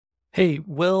Hey,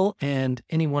 Will, and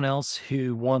anyone else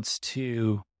who wants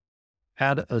to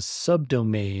add a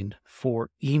subdomain for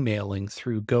emailing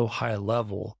through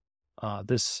GoHighLevel,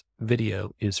 this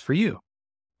video is for you.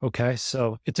 Okay,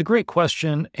 so it's a great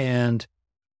question. And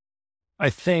I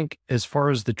think as far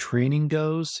as the training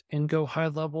goes in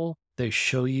GoHighLevel, they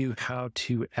show you how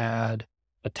to add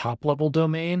a top level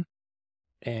domain.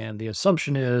 And the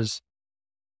assumption is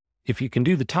if you can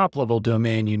do the top level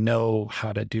domain, you know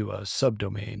how to do a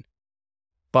subdomain.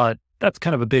 But that's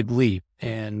kind of a big leap.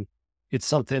 And it's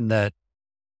something that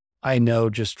I know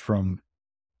just from,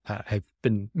 I've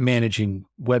been managing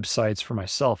websites for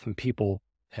myself and people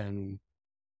and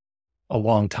a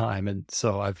long time. And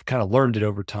so I've kind of learned it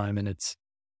over time and it's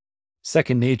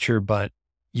second nature, but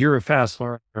you're a fast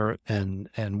learner. And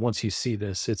once you see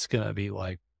this, it's going to be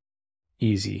like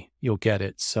easy. You'll get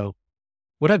it. So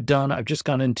what I've done, I've just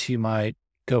gone into my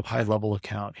GoHighLevel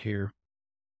account here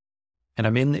and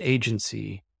I'm in the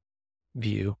agency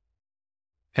view.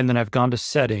 And then I've gone to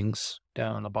settings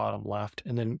down on the bottom left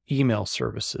and then email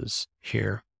services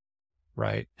here,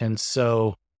 right? And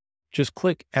so just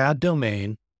click add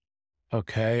domain.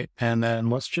 Okay. And then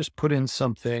let's just put in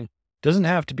something. Doesn't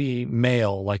have to be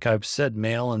mail. Like I've said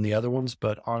mail in the other ones,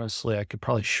 but honestly, I could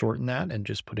probably shorten that and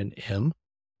just put in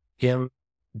m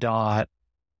dot.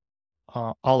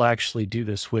 I'll actually do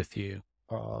this with you.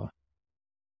 All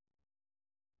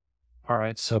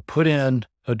right. So put in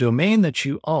a domain that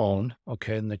you own,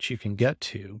 okay, and that you can get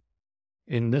to.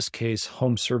 In this case,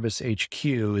 Home Service HQ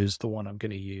is the one I'm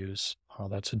going to use.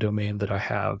 That's a domain that I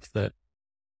have that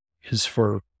is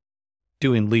for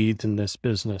doing leads in this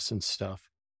business and stuff.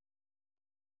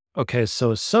 Okay,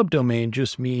 so a subdomain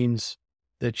just means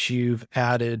that you've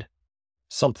added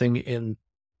something in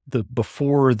the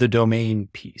before the domain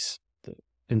piece.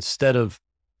 Instead of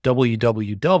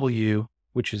www,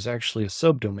 which is actually a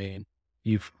subdomain,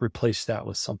 you've replaced that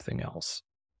with something else.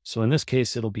 So in this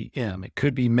case, it'll be M. It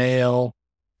could be mail,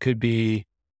 could be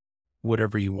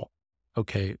whatever you want.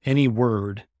 Okay, any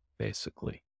word,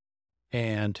 basically.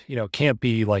 And, you know, it can't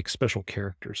be like special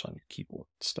characters on your keyboard,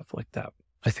 stuff like that.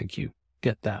 I think you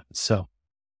get that. So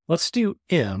let's do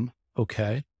M,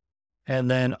 okay? And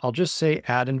then I'll just say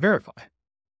add and verify.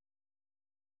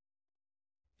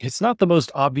 It's not the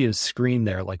most obvious screen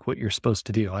there, like what you're supposed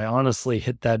to do. I honestly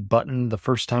hit that button the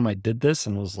first time I did this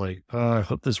and was like, I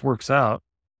hope this works out.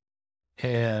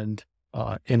 And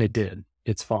it did.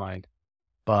 It's fine.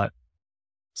 But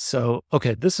so,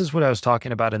 okay, this is what I was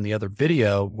talking about in the other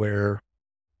video where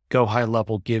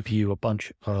GoHighLevel give you a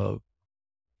bunch of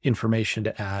information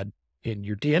to add in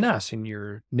your DNS, in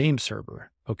your name server,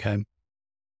 okay?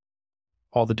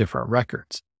 All the different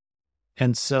records.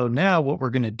 And so now what we're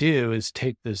going to do is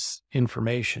take this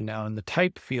information now in the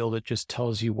type field. It just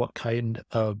tells you what kind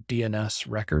of DNS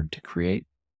record to create.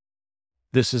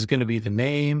 This is going to be the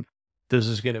name. This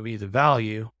is going to be the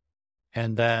value.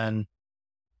 And then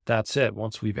that's it.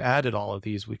 Once we've added all of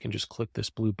these, we can just click this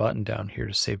blue button down here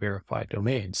to say verify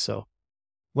domain. So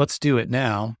let's do it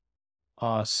now.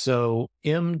 So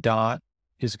m dot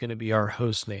is going to be our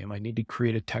host name. I need to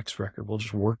create a text record. We'll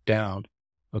just work down.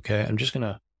 Okay. I'm just going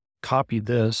to copy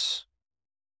this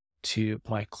to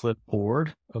my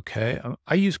clipboard. Okay.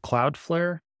 I use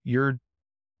Cloudflare. Your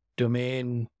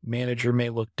domain manager may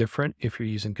look different if you're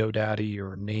using GoDaddy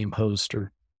or Namehost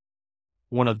or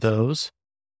one of those.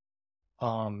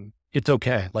 It's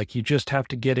okay. Like you just have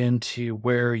to get into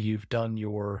where you've done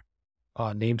your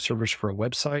name servers for a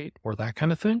website or that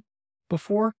kind of thing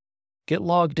before. Get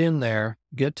logged in there,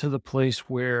 get to the place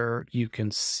where you can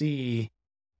see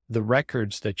the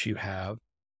records that you have.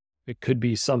 It could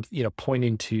be some,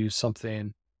 pointing to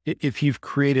something. If you've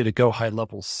created a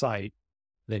GoHighLevel site,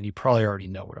 then you probably already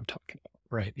know what I'm talking about,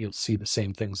 right? You'll see the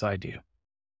same things I do,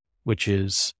 which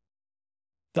is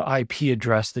the IP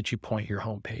address that you point your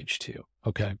homepage to.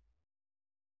 Okay.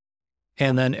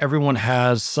 And then everyone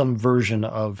has some version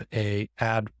of a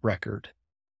add record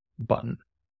button.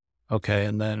 Okay.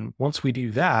 And then once we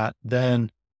do that,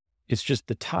 then it's just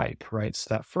the type, right?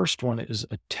 So that first one is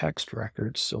a text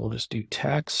record. So we'll just do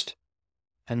text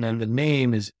and then the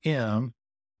name is M.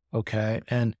 Okay.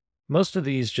 And most of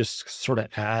these just sort of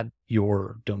add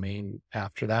your domain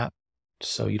after that.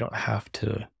 So you don't have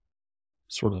to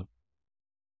sort of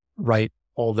write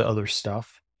all the other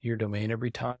stuff, your domain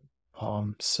every time.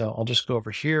 So I'll just go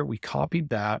over here. We copied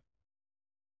that,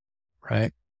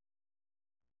 right?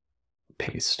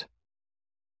 Paste,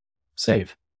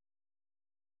 save.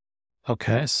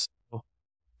 Okay. So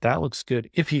that looks good.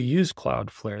 If you use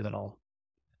Cloudflare, then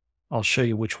I'll show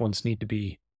you which ones need to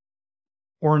be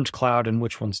orange cloud and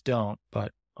which ones don't,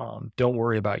 but don't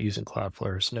worry about using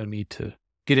Cloudflare. There's no need to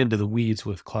get into the weeds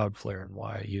with Cloudflare and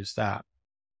why I use that.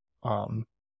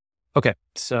 Okay,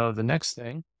 so the next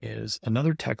thing is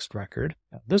another text record.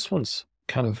 Now, this one's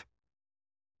kind of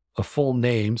a full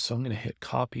name, so I'm going to hit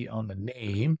copy on the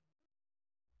name.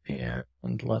 And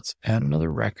let's add another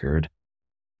record.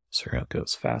 So I'll go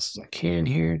as fast as I can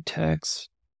here. Text,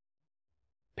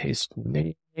 paste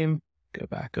the name, go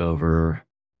back over,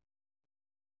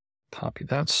 copy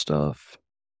that stuff.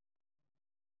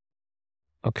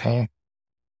 Okay,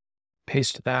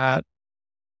 paste that,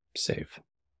 save.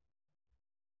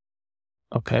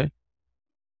 Okay.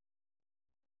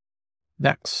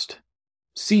 Next,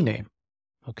 CNAME.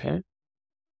 Okay.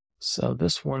 So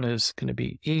this one is going to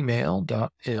be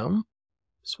email.m.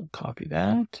 So we'll copy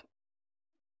that.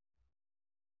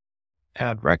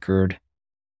 Add record.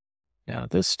 Now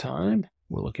this time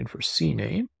we're looking for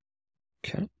CNAME.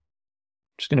 Okay.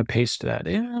 Just going to paste that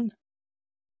in.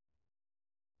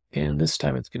 And this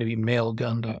time it's going to be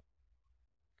mailgun.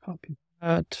 Copy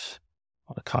that.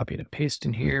 I'll copy and paste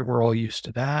in here. We're all used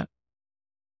to that.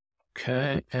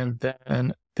 Okay. And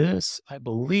then this, I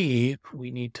believe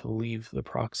we need to leave the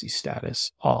proxy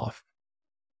status off.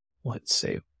 Let's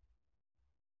save.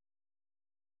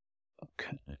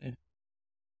 Okay.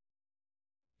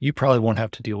 You probably won't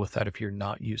have to deal with that if you're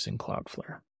not using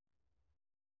Cloudflare.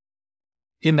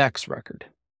 MX record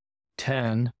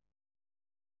 10.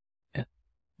 And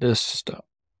this stuff.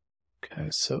 Okay,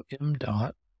 so m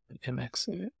dot mx.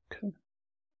 Okay.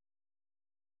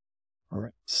 All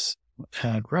right. So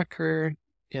add record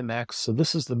mx. So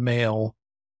this is the mail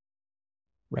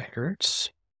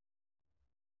records.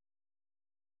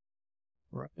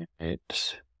 Right.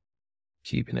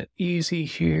 Keeping it easy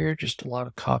here. Just a lot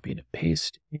of copying and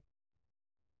pasting.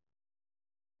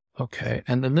 Okay.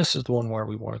 And then this is the one where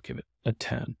we want to give it a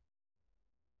 10.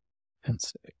 And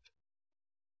save.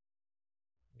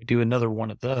 We do another one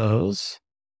of those.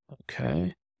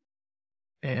 Okay.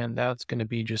 And that's going to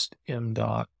be just m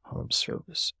dot home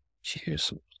service. So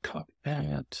we'll copy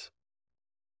that.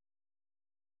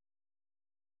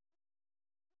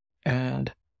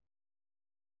 And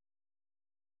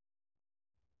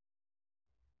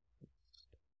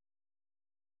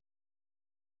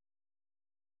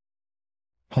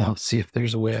let's see if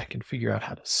there's a way I can figure out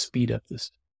how to speed up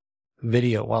this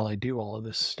video while I do all of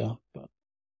this stuff. But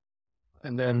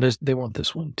and then they want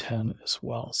this one 10 as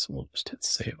well, so we'll just hit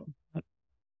save on that.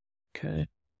 Okay,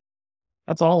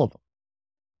 that's all of them.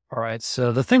 All right,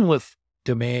 so the thing with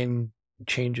domain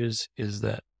changes is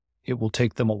that it will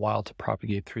take them a while to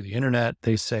propagate through the internet.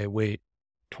 They say wait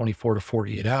 24 to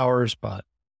 48 hours, but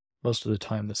most of the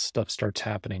time this stuff starts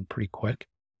happening pretty quick.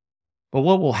 But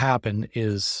what will happen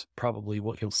is probably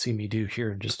what you'll see me do here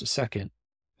in just a second.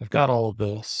 I've got all of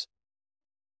this.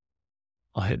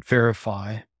 I'll hit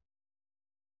verify.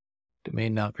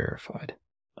 Domain not verified.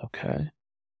 Okay.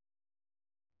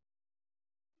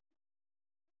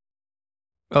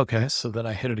 Okay, so then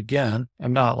I hit it again.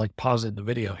 I'm not like pausing the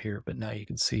video here, but now you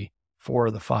can see 4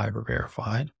 of the 5 are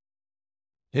verified.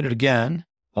 Hit it again.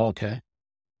 Okay.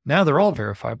 Now they're all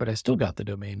verified, but I still got the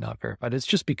domain not verified. It's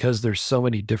just because there's so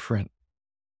many different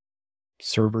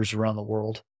servers around the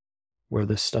world where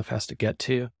this stuff has to get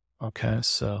to. Okay,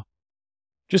 so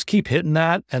just keep hitting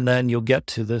that, and then you'll get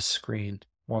to this screen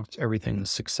once everything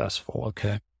is successful.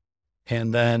 Okay.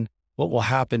 And then what will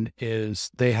happen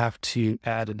is they have to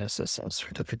add an SSL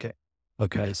certificate.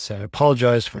 Okay. So I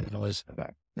apologize for the noise in the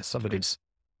back. Somebody's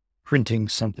printing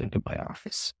something to my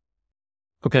office.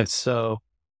 Okay. So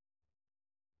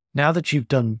now that you've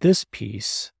done this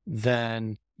piece,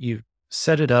 then you've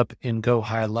set it up in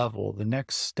GoHighLevel. The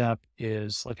next step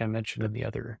is, like I mentioned in the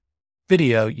other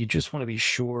video, you just want to be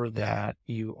sure that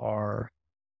you are,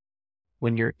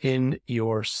 when you're in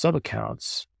your sub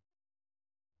accounts,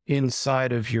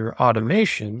 inside of your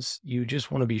automations, you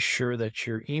just want to be sure that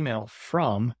your email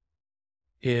from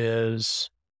is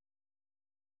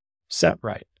set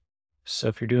right. So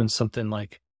if you're doing something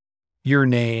like your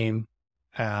name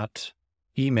at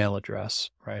email address,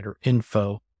 right, or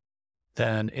info,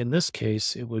 then in this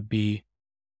case, it would be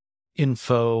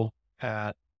info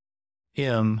at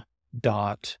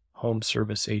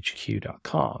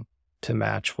m.homeservicehq.com to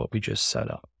match what we just set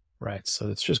up, right? So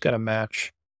it's just got to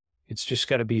match. It's just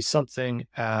got to be something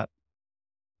at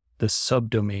the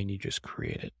subdomain you just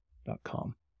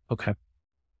created.com. Okay.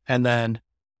 And then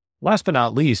last but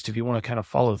not least, if you want to kind of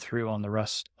follow through on the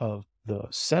rest of the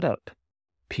setup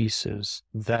pieces,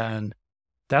 then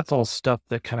that's all stuff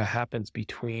that kind of happens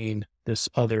between this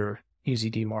other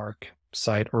EasyDMark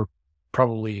site, or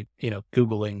probably,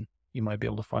 Googling, you might be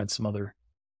able to find some other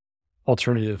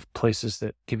alternative places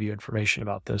that give you information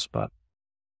about this. But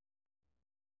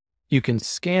you can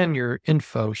scan your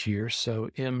info here.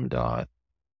 So m dot.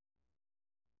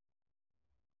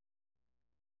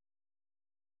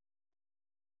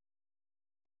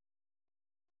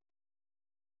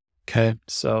 Okay.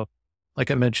 So like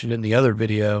I mentioned in the other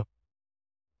video,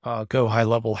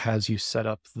 GoHighLevel has you set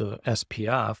up the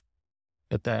SPF,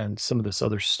 but then some of this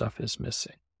other stuff is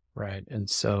missing, right? And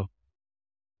so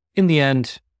in the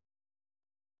end,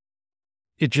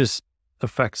 it just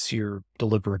affects your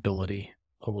deliverability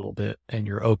a little bit and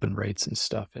your open rates and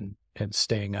stuff and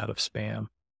staying out of spam.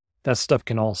 That stuff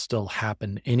can all still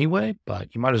happen anyway,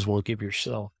 but you might as well give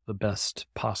yourself the best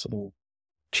possible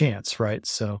chance, right?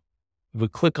 So if we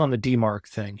click on the DMARC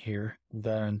thing here,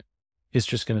 then it's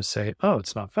just going to say, oh,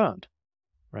 it's not found,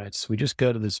 right? So we just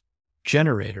go to this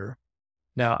generator.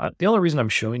 Now, the only reason I'm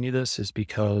showing you this is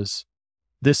because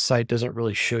this site doesn't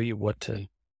really show you what to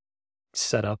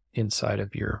set up inside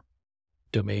of your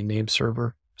domain name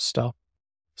server stuff.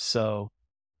 So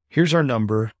here's our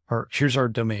number, or here's our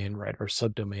domain, right? Our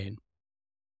subdomain.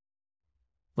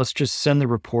 Let's just send the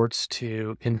reports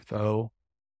to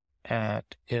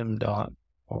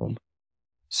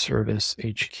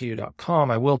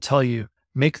info@m.homeservicehq.com. I will tell you,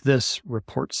 make this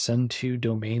report send to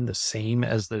domain the same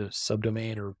as the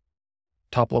subdomain or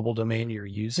top level domain you're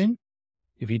using.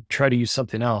 If you try to use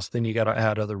something else, then you got to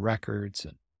add other records,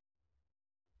 and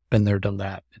been there, done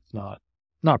that. It's not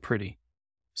pretty.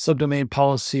 Subdomain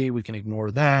policy, we can ignore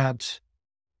that.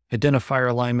 Identifier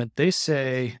alignment,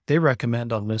 they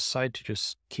recommend on this site to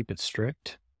just keep it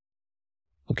strict.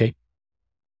 Okay.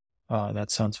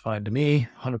 That sounds fine to me,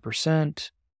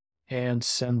 100%. And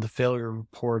send the failure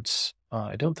reports.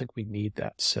 I don't think we need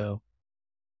that. So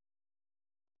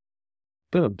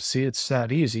boom, see, it's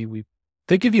that easy.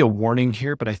 They give you a warning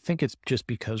here, but I think it's just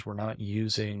because we're not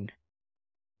using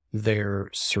their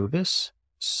service.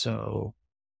 So,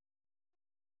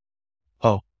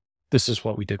 oh, this is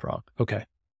what we did wrong. Okay.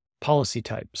 Policy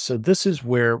type. So this is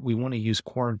where we want to use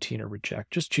quarantine or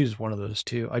reject. Just choose one of those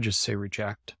two. I just say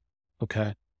reject.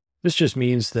 Okay. This just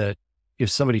means that if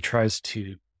somebody tries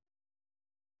to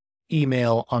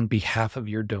email on behalf of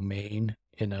your domain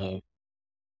in a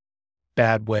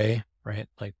bad way, right?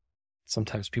 Like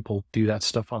sometimes people do that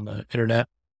stuff on the internet,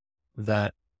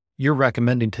 that you're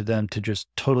recommending to them to just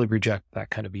totally reject that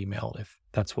kind of email if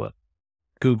that's what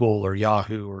Google or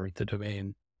Yahoo or the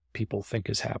domain people think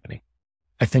is happening.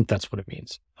 I think that's what it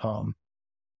means.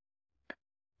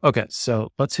 Okay,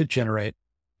 so let's hit generate.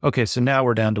 Okay, so now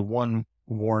we're down to one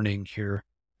warning here,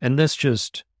 and this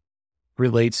just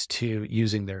relates to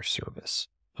using their service.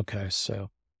 Okay, so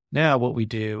now what we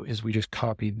do is we just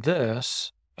copy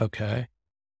this, okay,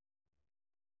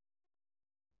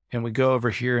 and we go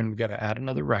over here and we got to add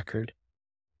another record.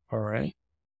 All right,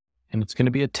 and it's going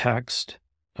to be a text,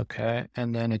 okay,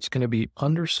 and then it's going to be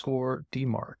underscore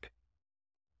DMARC.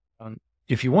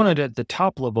 If you wanted at the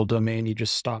top level domain, you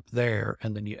just stop there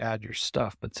and then you add your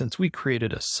stuff. But since we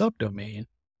created a subdomain,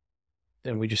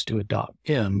 then we just do a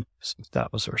 .m since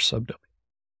that was our subdomain.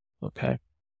 Okay,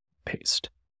 paste.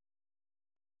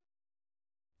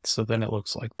 So then it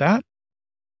looks like that.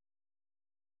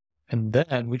 And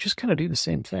then we just kind of do the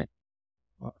same thing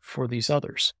for these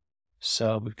others.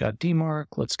 So we've got DMARC.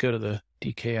 Let's go to the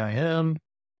DKIM.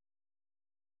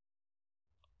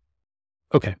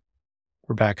 Okay.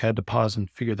 We're back. I had to pause and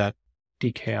figure that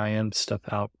DKIM stuff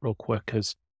out real quick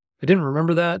because I didn't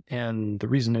remember that. And the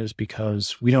reason is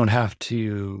because we don't have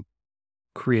to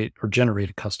create or generate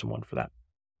a custom one for that.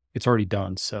 It's already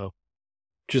done. So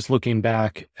just looking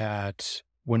back at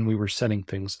when we were setting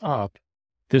things up,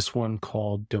 this one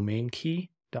called domain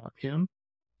key.m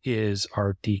is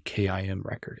our DKIM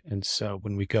record. And so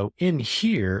when we go in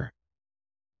here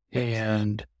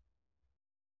and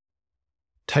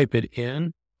type it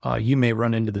in, you may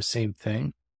run into the same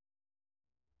thing.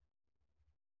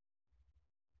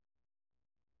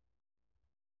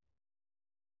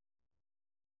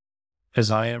 As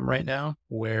I am right now,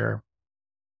 where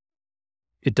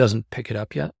it doesn't pick it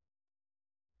up yet.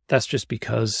 That's just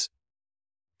because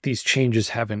these changes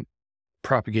haven't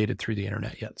propagated through the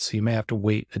internet yet. So you may have to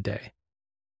wait a day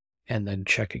and then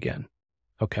check again.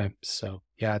 Okay. So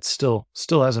yeah, it still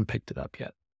hasn't picked it up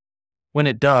yet. When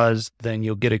it does, then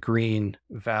you'll get a green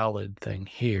valid thing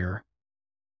here.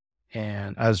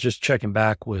 And I was just checking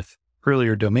back with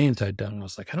earlier domains I'd done. I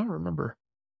was like, I don't remember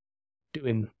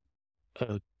doing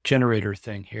a generator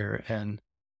thing here. And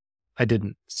I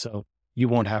didn't. So you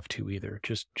won't have to either.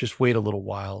 Just wait a little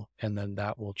while and then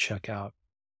that will check out.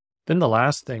 Then the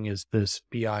last thing is this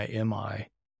BIMI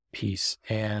piece.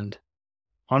 And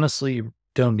honestly, you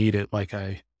don't need it. Like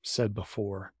I said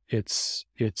before, it's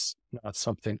not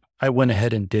something I went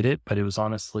ahead and did it, but it was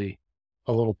honestly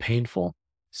a little painful.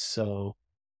 So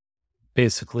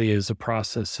basically is a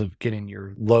process of getting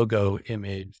your logo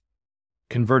image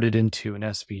converted into an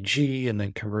SVG and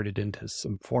then converted into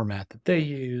some format that they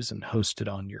use and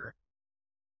hosted on your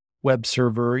web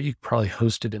server. You could probably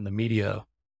host it in the media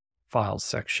files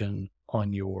section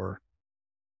on your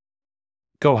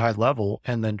GoHighLevel,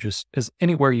 and then just as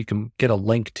anywhere you can get a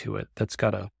link to it that's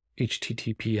got a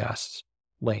HTTPS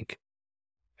link.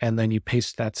 And then you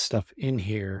paste that stuff in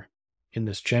here in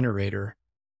this generator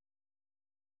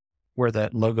where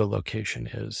that logo location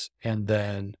is. And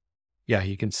then, yeah,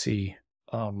 you can see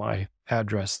my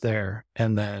address there,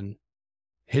 and then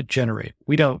hit generate.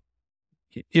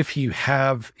 If you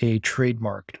have a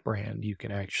trademarked brand, you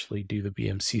can actually do the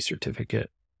BMC certificate,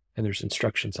 and there's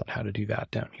instructions on how to do that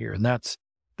down here. And that's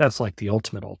like the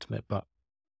ultimate, but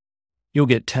you'll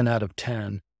get 10 out of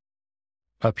 10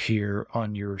 up here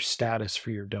on your status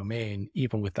for your domain,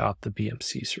 even without the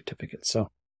BMC certificate. So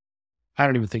I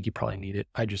don't even think you probably need it.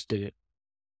 I just did it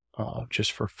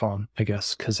just for fun, I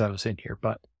guess, because I was in here.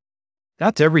 But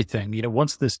that's everything.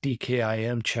 Once this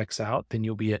DKIM checks out, then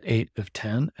you'll be at 8 of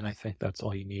 10. And I think that's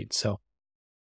all you need. So